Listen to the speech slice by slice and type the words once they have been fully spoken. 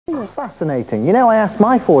Fascinating. You know, I asked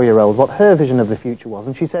my 4-year-old what her vision of the future was,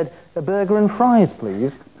 and she said, a burger and fries,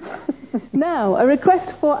 please. Now, a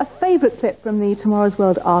request for a favourite clip from the Tomorrow's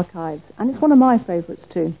World archives, and it's one of my favourites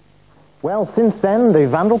too. Well, since then, the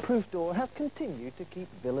vandal-proof door has continued to keep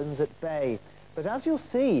villains at bay. But as you'll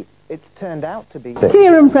see, it's turned out to be...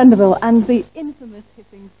 Kieran Prendeville and the infamous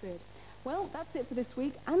Hissing Sid. Well, that's it for this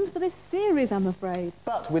week and for this series, I'm afraid.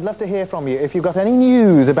 But we'd love to hear from you if you've got any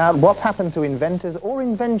news about what's happened to inventors or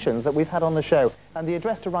inventions that we've had on the show. And the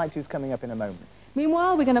address to write to is coming up in a moment.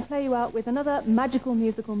 Meanwhile, we're going to play you out with another magical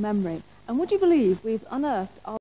musical memory. And would you believe we've unearthed our